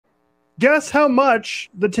Guess how much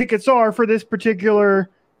the tickets are for this particular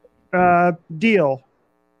deal?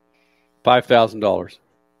 $5,000.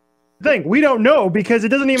 Thing we don't know because it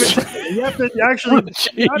doesn't even. You have to actually.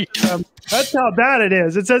 That's how bad it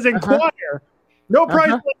is. It says inquire. No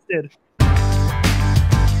price listed.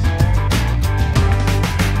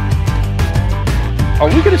 Are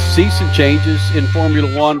we going to see some changes in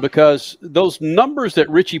Formula One? Because those numbers that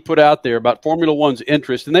Richie put out there about Formula One's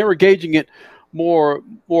interest, and they were gauging it more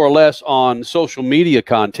or less on social media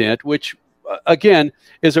content, which, again,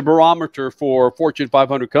 is a barometer for Fortune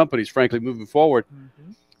 500 companies, frankly, moving forward.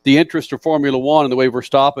 The interest of Formula One and the way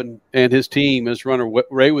Verstappen and his team has run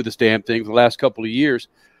away with this damn thing for the last couple of years.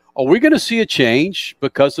 Are we going to see a change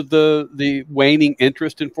because of the waning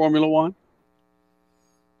interest in Formula One?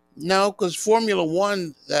 No, because Formula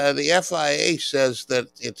One, the FIA says that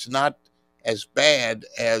it's not as bad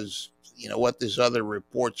as what these other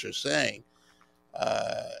reports are saying,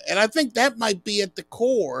 and I think that might be at the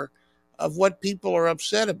core of what people are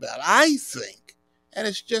upset about. I think, and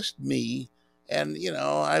it's just me, and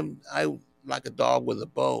I'm like a dog with a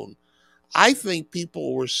bone. I think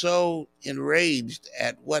people were so enraged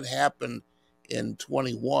at what happened in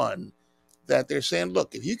 21 that they're saying,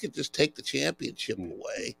 look, if you could just take the championship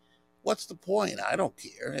away, what's the point? I don't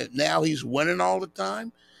care. Now he's winning all the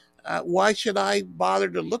time. Why should I bother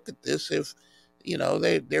to look at this if,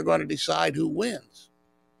 they're going to decide who wins?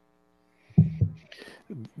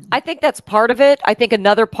 I think that's part of it. I think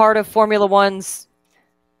another part of Formula One's,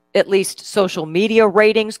 at least social media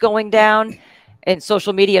ratings going down, and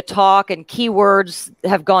social media talk and keywords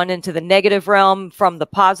have gone into the negative realm from the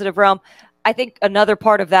positive realm. I think another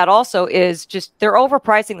part of that also is just they're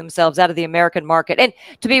overpricing themselves out of the American market. And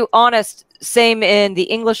to be honest, same in the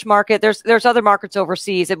English market. There's other markets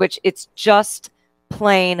overseas in which it's just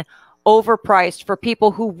plain overpriced for people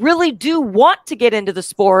who really do want to get into the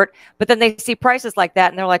sport, but then they see prices like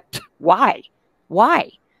that and they're like, why?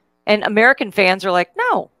 And American fans are like,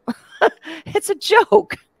 no, it's a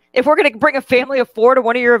joke. If we're going to bring a family of 4 to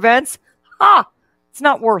one of your events, it's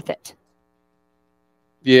not worth it.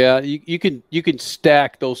 Yeah, you can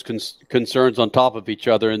stack those concerns on top of each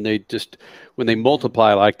other, and they just when they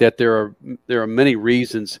multiply like that, there are many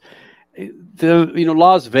reasons.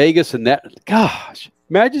 Las Vegas and that. Gosh,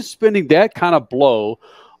 imagine spending that kind of blow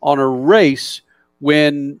on a race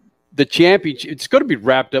when the championship. It's going to be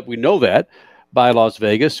wrapped up. We know that by Las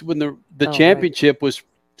Vegas when the championship was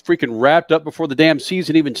freaking wrapped up before the damn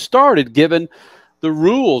season even started, given the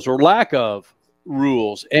rules or lack of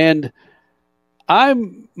rules. And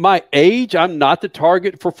my age, I'm not the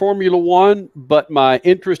target for Formula One, but my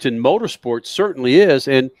interest in motorsports certainly is.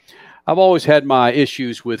 And I've always had my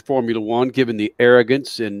issues with Formula One, given the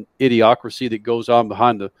arrogance and idiocracy that goes on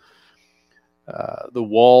behind the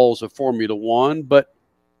walls of Formula One. But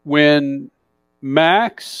when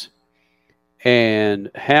Max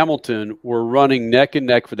and Hamilton were running neck and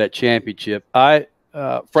neck for that championship,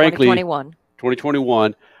 frankly,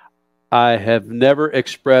 2021, I have never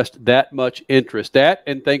expressed that much interest. That,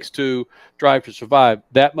 and thanks to Drive to Survive,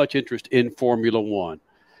 that much interest in Formula One.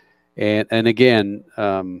 And again,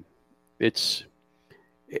 I've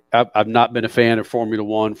not been a fan of Formula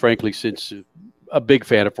One, frankly, since a big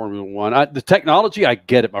fan of Formula One. The technology, I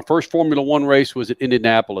get it. My first Formula One race was at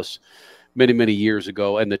Indianapolis many, many years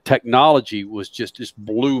ago, and the technology was just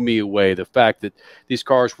blew me away. The fact that these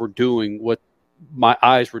cars were doing what my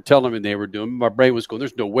eyes were telling me they were doing. My brain was going,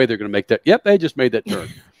 there's no way they're going to make that. Yep, they just made that turn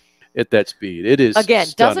at that speed. It is again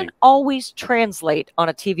stunning. Doesn't always translate on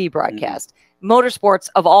a TV broadcast. Motorsports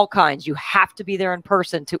of all kinds, you have to be there in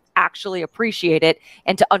person to actually appreciate it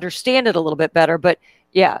and to understand it a little bit better. But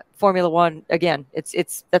yeah, Formula One, again,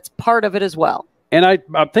 that's part of it as well. And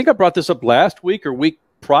I think I brought this up last week or week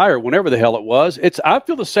prior, whenever the hell it was. I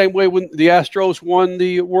feel the same way when the Astros won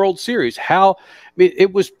the World Series.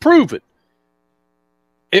 It was proven.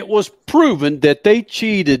 It was proven that they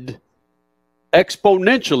cheated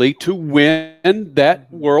exponentially to win that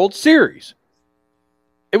World Series.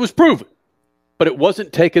 It was proven, but it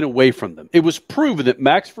wasn't taken away from them. It was proven that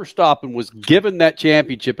Max Verstappen was given that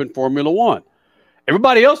championship in Formula One.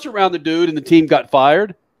 Everybody else around the dude and the team got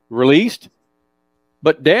fired, released,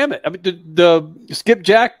 but damn it. The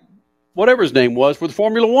Skipjack, whatever his name was, for the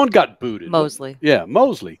Formula One got booted. Mosley. Yeah,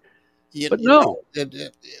 Mosley. But no.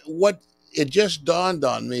 It just dawned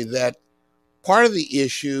on me that part of the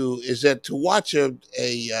issue is that to watch you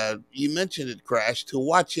mentioned it, Crash, to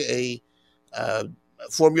watch a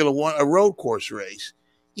Formula One, a road course race,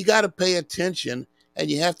 you got to pay attention and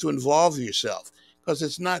you have to involve yourself because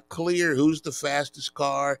it's not clear who's the fastest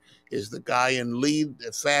car. Is the guy in lead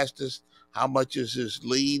the fastest? How much is his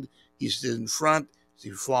lead? He's in front. Has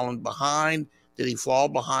he fallen behind? Did he fall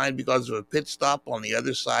behind because of a pit stop on the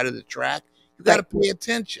other side of the track? You got to pay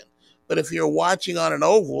attention. But if you're watching on an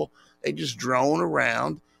oval, they just drone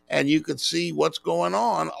around and you could see what's going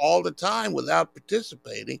on all the time without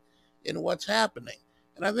participating in what's happening.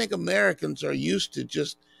 And I think Americans are used to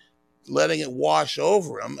just letting it wash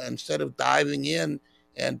over them instead of diving in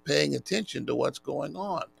and paying attention to what's going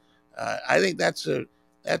on. I think that's a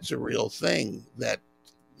real thing that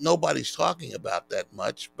nobody's talking about that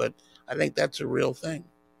much, but I think that's a real thing.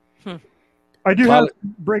 I do have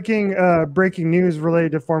breaking news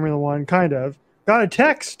related to Formula One, kind of. Got a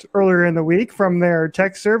text earlier in the week from their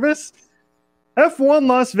text service. F1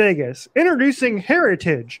 Las Vegas, introducing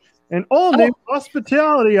Heritage, an all-new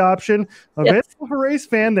hospitality option available for race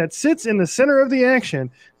fan that sits in the center of the action.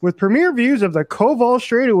 With premier views of the Koval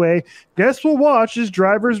straightaway, guests will watch as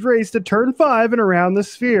drivers race to turn 5 and around the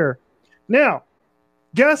sphere. Now,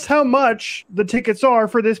 guess how much the tickets are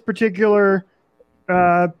for this particular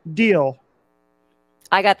deal?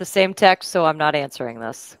 I got the same text, so I'm not answering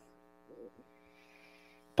this.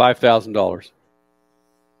 $5,000.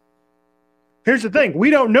 Here's the thing. We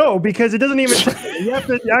don't know because it doesn't even you have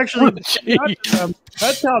to actually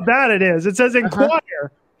that's how bad it is. It says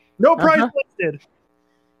inquire. No price listed.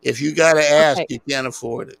 If you got to ask, you can't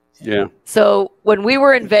afford it. Yeah. So when we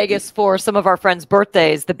were in Vegas for some of our friends'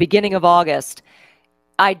 birthdays, the beginning of August,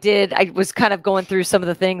 I was kind of going through some of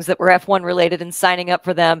the things that were F1 related and signing up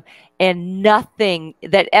for them, and nothing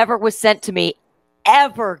that ever was sent to me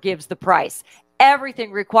ever gives the price.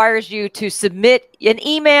 Everything requires you to submit an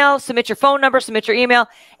email, submit your phone number, submit your email,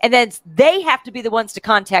 and then they have to be the ones to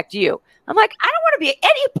contact you. I'm like, I don't want to be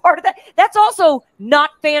any part of that. That's also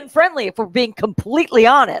not fan friendly, if we're being completely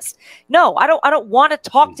honest. No, I don't want to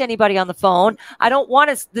talk to anybody on the phone. I don't want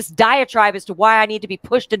this diatribe as to why I need to be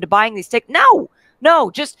pushed into buying these tickets. No,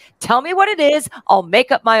 just tell me what it is. I'll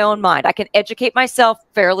make up my own mind. I can educate myself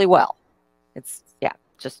fairly well. It's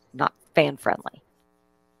just not fan friendly.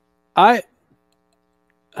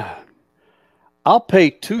 I'll pay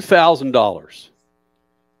 $2,000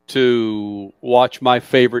 to watch my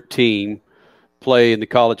favorite team play in the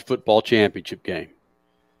college football championship game.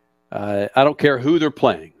 I don't care who they're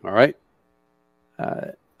playing. All right.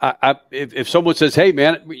 If someone says, "Hey,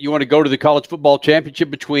 man, you want to go to the college football championship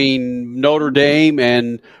between Notre Dame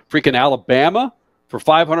and freaking Alabama for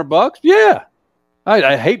 $500?" Yeah,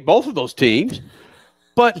 I hate both of those teams.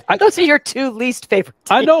 But those are your two least favorite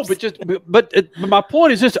teams. I know, but my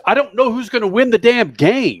point is this: I don't know who's going to win the damn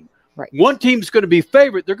game. Right. One team's going to be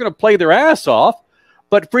favorite; they're going to play their ass off.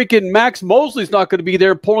 But freaking Max Mosley's not going to be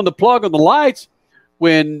there pulling the plug on the lights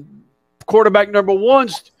when quarterback number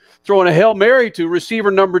one's throwing a Hail Mary to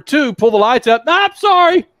receiver number 2. Pull the lights out. Nah, I'm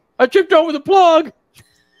sorry, I tripped over the plug.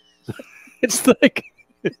 It's like.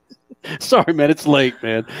 Sorry, man. It's late,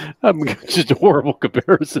 man. Just horrible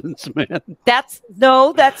comparisons, man. That's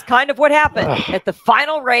kind of what happened at the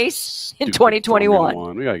final race in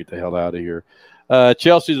 2021. We got to get the hell out of here.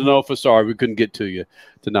 Chelsea Zanofa, sorry, we couldn't get to you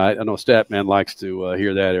tonight. I know Statman likes to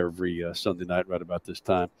hear that every Sunday night right about this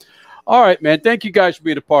time. All right, man. Thank you guys for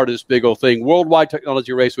being a part of this big old thing. Worldwide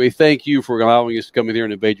Technology Raceway, thank you for allowing us to come in here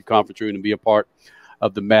and invade your conference room and be a part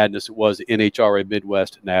of the madness it was the NHRA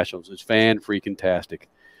Midwest Nationals. It's fan-freaking-tastic.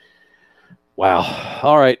 Wow.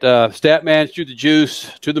 All right. Statman, shoot the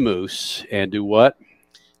juice to the moose and do what?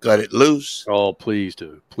 Got it loose. Oh, please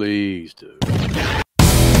do. Please do.